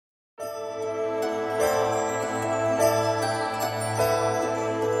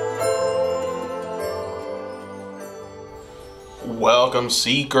Welcome,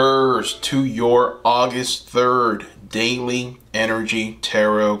 Seekers, to your August 3rd daily energy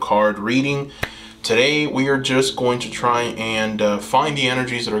tarot card reading. Today we are just going to try and find the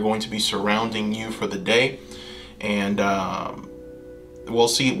energies that are going to be surrounding you for the day, and we'll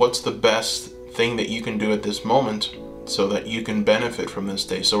see what's the best thing that you can do at this moment so that you can benefit from this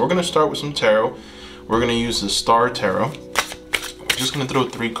day. So we're going to start with some tarot. We're going to use the Star Tarot. We're just going to throw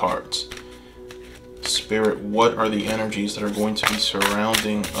 3 cards. Spirit, what are the energies that are going to be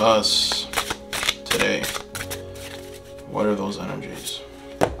surrounding us today? What are those energies?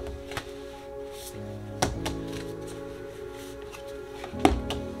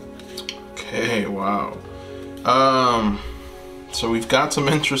 Okay, wow. So we've got some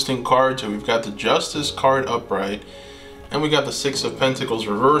interesting cards here. We've got the Justice card upright, and we got the 6 of Pentacles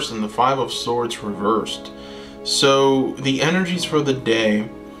reversed and the 5 of Swords reversed. So the energies for the day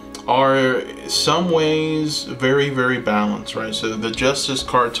are some ways very, very balanced, right? So the Justice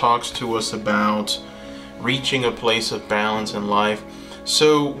card talks to us about reaching a place of balance in life.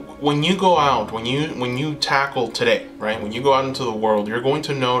 So when you go out, when you tackle today, right? When you go out into the world, you're going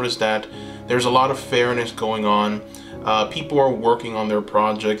to notice that there's a lot of fairness going on. People are working on their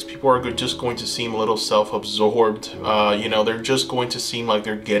projects. People are just going to seem a little self-absorbed. You know, they're just going to seem like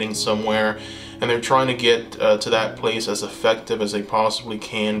they're getting somewhere, and they're trying to get to that place as effective as they possibly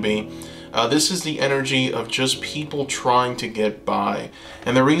can be. This is the energy of just people trying to get by.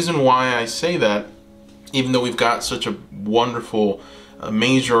 And the reason why I say that, even though we've got such a wonderful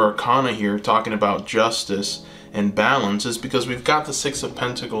major arcana here talking about justice and balance, is because we've got the 6 of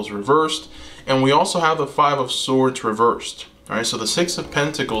Pentacles reversed, and we also have the 5 of Swords reversed. All right, so the 6 of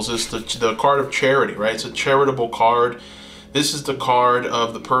Pentacles is the card of charity, right? It's a charitable card. This is the card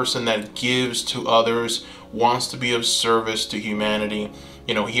of the person that gives to others, wants to be of service to humanity.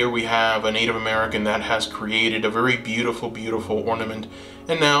 You know, here we have a Native American that has created a very beautiful, beautiful ornament.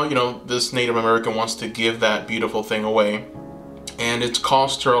 And now, you know, this Native American wants to give that beautiful thing away. And it's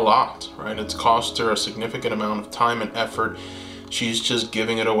cost her a lot, right? It's cost her a significant amount of time and effort. She's just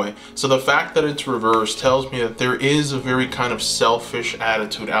giving it away. So the fact that it's reversed tells me that there is a very kind of selfish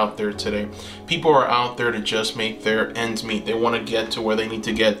attitude out there today. People are out there to just make their ends meet. They want to get to where they need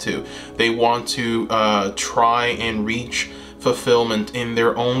to get to. They want to try and reach fulfillment in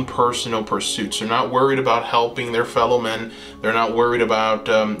their own personal pursuits. They're not worried about helping their fellow men. They're not worried about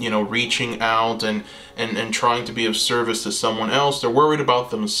you know, reaching out and trying to be of service to someone else. They're worried about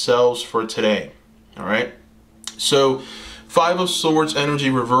themselves for today. All right. So 5 of Swords energy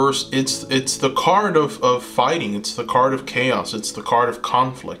reverse, it's the card of fighting. It's the card of chaos. It's the card of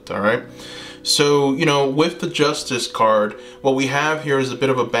conflict. All right. So, you know, with the Justice card, what we have here is a bit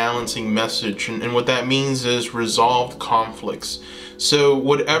of a balancing message. And what that means is resolved conflicts. So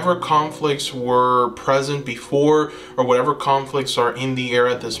whatever conflicts were present before, or whatever conflicts are in the air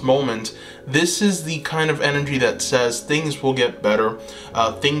at this moment, this is the kind of energy that says things will get better.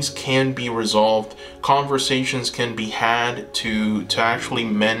 Things can be resolved. Conversations can be had to actually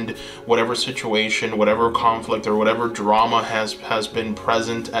mend whatever situation, whatever conflict, or whatever drama has been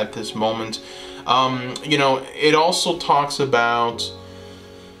present at this moment. You know, it also talks about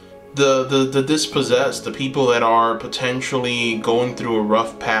the dispossessed, the people that are potentially going through a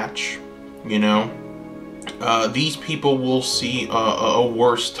rough patch. You know, these people will see a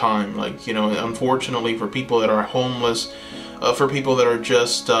worse time. Like, you know, unfortunately for people that are homeless, for people that are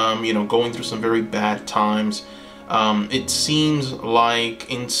just you know, going through some very bad times, it seems like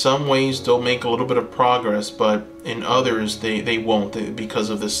in some ways they'll make a little bit of progress, but in others they won't, because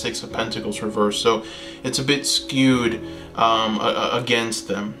of the 6 of Pentacles reversed. So it's a bit skewed against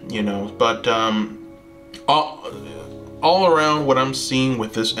them, you know. But all around, what I'm seeing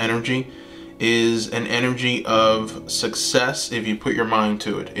with this energy is an energy of success if you put your mind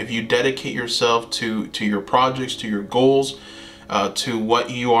to it. If you dedicate yourself to your projects, to your goals, to what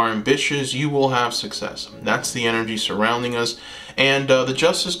you are ambitious, you will have success. That's the energy surrounding us. And the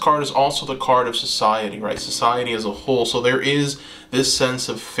Justice card is also the card of society, right? Society as a whole. So there is this sense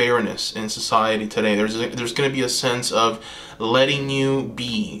of fairness in society today. There's going to be a sense of letting you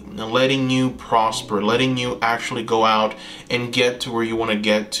be, letting you prosper, letting you actually go out and get to where you want to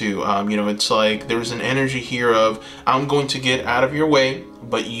get to. You know, it's like there's an energy here of, I'm going to get out of your way,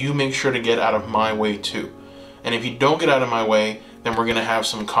 but you make sure to get out of my way too. And if you don't get out of my way, then we're going to have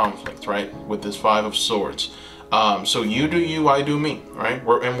some conflict, right? With this 5 of Swords. So you do you, I do me, right?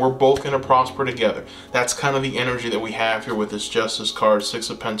 We're both going to prosper together. That's kind of the energy that we have here with this Justice card, 6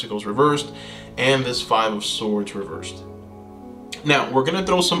 of Pentacles reversed, and this 5 of Swords reversed. Now, we're going to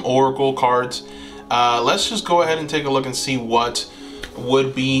throw some Oracle cards. Let's just go ahead and take a look and see what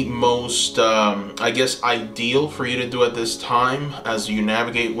would be most, I guess, ideal for you to do at this time as you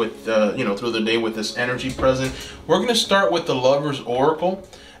navigate with, you know, through the day with this energy present. We're going to start with the Lover's Oracle.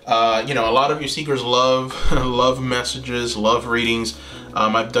 You know, a lot of you seekers love love messages, love readings.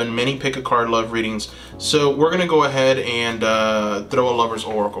 I've done many pick a card love readings. So we're going to go ahead and throw a Lover's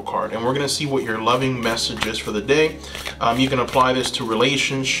Oracle card. And we're going to see what your loving message is for the day. You can apply this to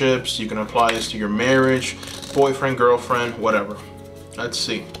relationships. You can apply this to your marriage, boyfriend, girlfriend, whatever. Let's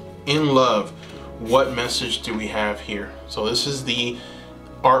see. In love, what message do we have here? So this is the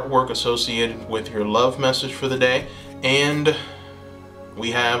artwork associated with your love message for the day. And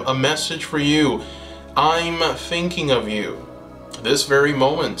we have a message for you. I'm thinking of you. This very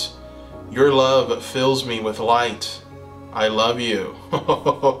moment, your love fills me with light. I love you.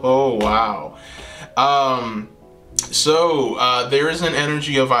 Oh, wow. So there is an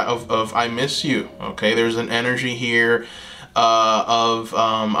energy of I miss you. Okay, there's an energy here of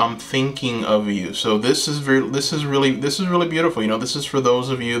I'm thinking of you. So this is really beautiful. You know, this is for those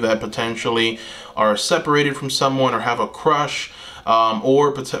of you that potentially are separated from someone or have a crush.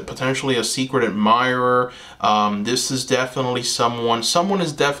 Or potentially a secret admirer. This is definitely someone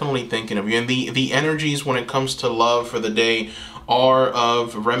is definitely thinking of you. And the energies when it comes to love for the day are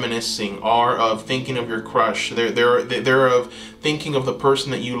of reminiscing, are of thinking of your crush. They're of thinking of the person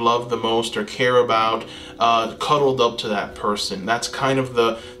that you love the most or care about, cuddled up to that person. That's kind of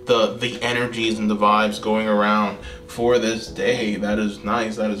the energies and the vibes going around for this day. That is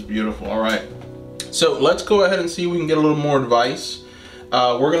nice. That is beautiful. All right. So let's go ahead and see if we can get a little more advice.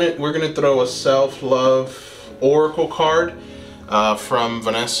 We're gonna throw a self-love oracle card from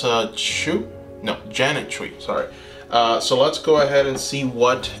Janet Chui. Sorry. So let's go ahead and see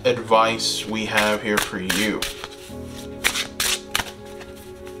what advice we have here for you.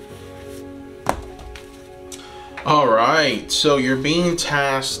 All right. So you're being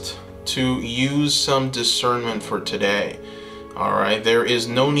tasked to use some discernment for today. Alright, there is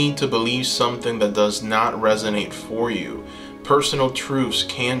no need to believe something that does not resonate for you. Personal truths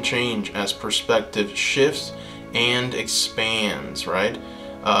can change as perspective shifts and expands, right?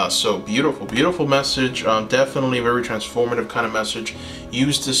 So beautiful message. Definitely a very transformative kind of message.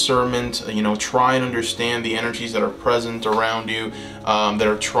 Use discernment, you know, try and understand the energies that are present around you, that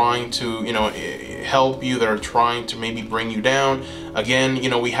are trying to, you know, help you, that are trying to maybe bring you down. Again, you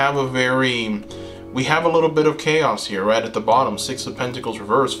know, we have a little bit of chaos here, right at the bottom. 6 of Pentacles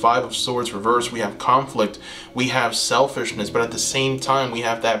reversed, 5 of Swords reversed. We have conflict, we have selfishness, but at the same time, we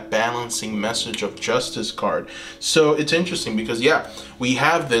have that balancing message of Justice card. So it's interesting because, yeah, we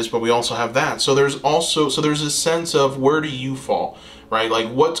have this, but we also have that. So there's a sense of where do you fall, right? Like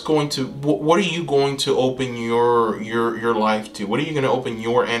what are you going to open your life to? What are you going to open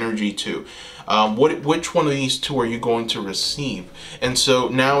your energy to? Which one of these two are you going to receive? And so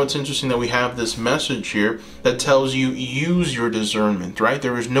now it's interesting that we have this message here that tells you use your discernment, right?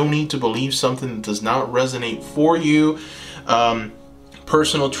 There is no need to believe something that does not resonate for you.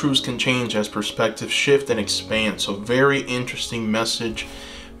 Personal truths can change as perspectives shift and expand. So very interesting message,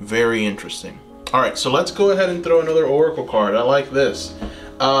 very interesting. All right, so let's go ahead and throw another oracle card. I like this.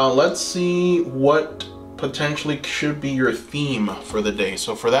 Let's see what potentially should be your theme for the day.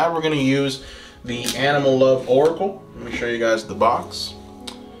 So for that, we're going to use the Animal Love Oracle. Let me show you guys the box.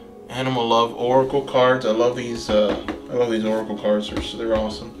 Animal Love Oracle cards. I love these oracle cards. They're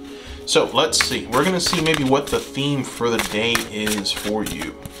awesome. So let's see. We're going to see maybe what the theme for the day is for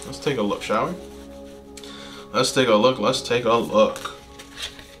you. Let's take a look, shall we? Let's take a look. Let's take a look.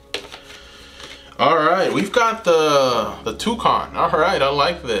 All right, we've got the toucan. All right, I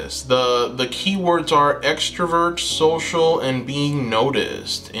like this. The keywords are extrovert, social, and being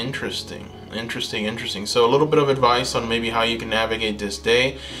noticed. Interesting. So a little bit of advice on maybe how you can navigate this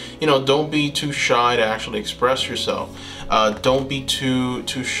day. You know, don't be too shy to actually express yourself. Don't be too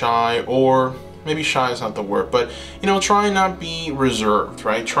shy, or maybe shy is not the word, but you know, try and not be reserved,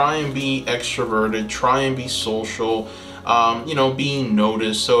 right? Try and be extroverted. Try and be social. You know, being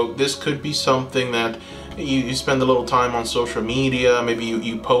noticed. So this could be something that you spend a little time on social media. Maybe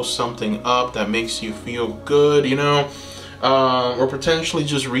you post something up that makes you feel good, you know, or potentially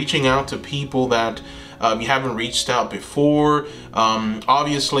just reaching out to people that you haven't reached out before.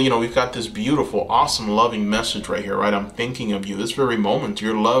 Obviously, you know, we've got this beautiful, awesome, loving message right here, right? I'm thinking of you this very moment.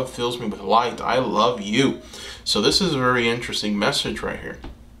 Your love fills me with light. I love you. So this is a very interesting message right here.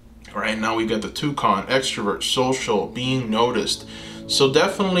 All right, now we got the toucan, extrovert, social, being noticed. So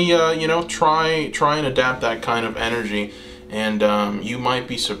definitely, you know, try and adapt that kind of energy, and you might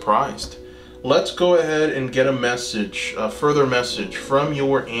be surprised. Let's go ahead and get a message, a further message from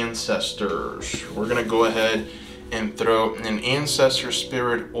your ancestors. We're gonna go ahead and throw an Ancestor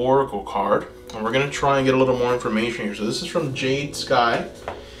Spirit Oracle card. And we're going to try and get a little more information here. So this is from Jade Sky.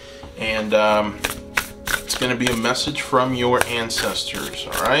 And it's going to be a message from your ancestors,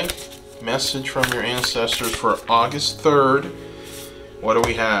 all right? Message from your ancestors for August 3rd. What do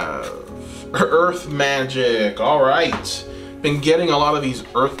we have? Earth magic. All right. Been getting a lot of these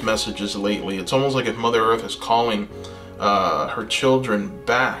Earth messages lately. It's almost like if Mother Earth is calling her children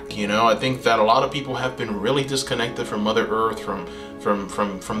back. You know, I think that a lot of people have been really disconnected from Mother Earth, from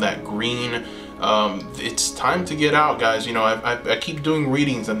that green. It's time to get out, guys. You know, I keep doing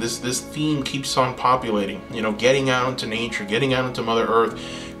readings, and this theme keeps on populating. You know, getting out into nature, getting out into Mother Earth,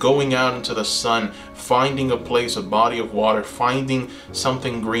 going out into the sun, finding a place, a body of water, finding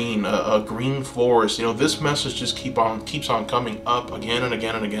something green, a green forest. You know, this message just keeps on coming up again and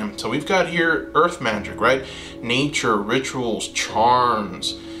again and again. So we've got here Earth magic, right? Nature, rituals,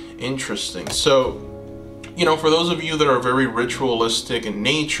 charms. Interesting. So, you know, for those of you that are very ritualistic in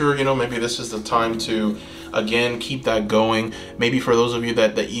nature, you know, maybe this is the time to, again, keep that going. Maybe for those of you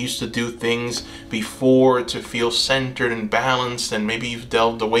that used to do things before to feel centered and balanced, and maybe you've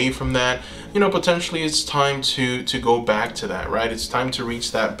delved away from that, you know, potentially it's time to go back to that, right? It's time to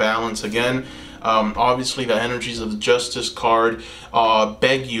reach that balance again. Obviously, the energies of the Justice card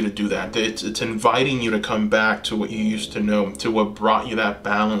beg you to do that. It's inviting you to come back to what you used to know, to what brought you that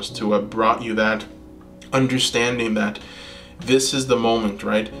balance, to what brought you that understanding that this is the moment,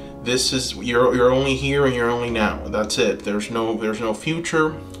 right? This is, you're only here and you're only now. That's it. There's no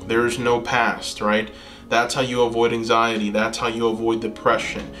future, there's no past, right? That's how you avoid anxiety. That's how you avoid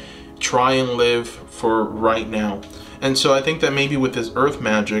depression. Try and live for right now. And so I think that maybe with this Earth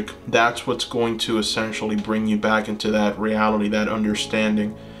magic, that's what's going to essentially bring you back into that reality, that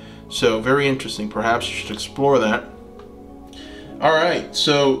understanding. So very interesting. Perhaps you should explore that. All right,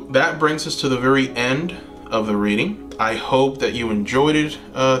 so that brings us to the very end of the reading. I hope that you enjoyed it.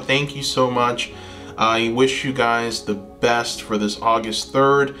 Thank you so much. I wish you guys the best for this August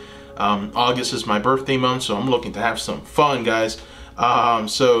 3rd. August is my birthday month, so I'm looking to have some fun, guys.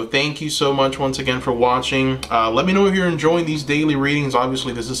 So thank you so much once again for watching. Let me know if you're enjoying these daily readings.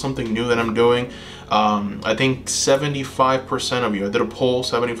 Obviously, this is something new that I'm doing. I think 75% of you, I did a poll,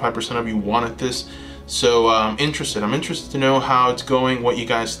 75% of you wanted this. So I'm interested to know how it's going, what you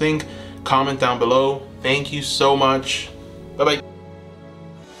guys think. Comment down below. Thank you so much. Bye-bye.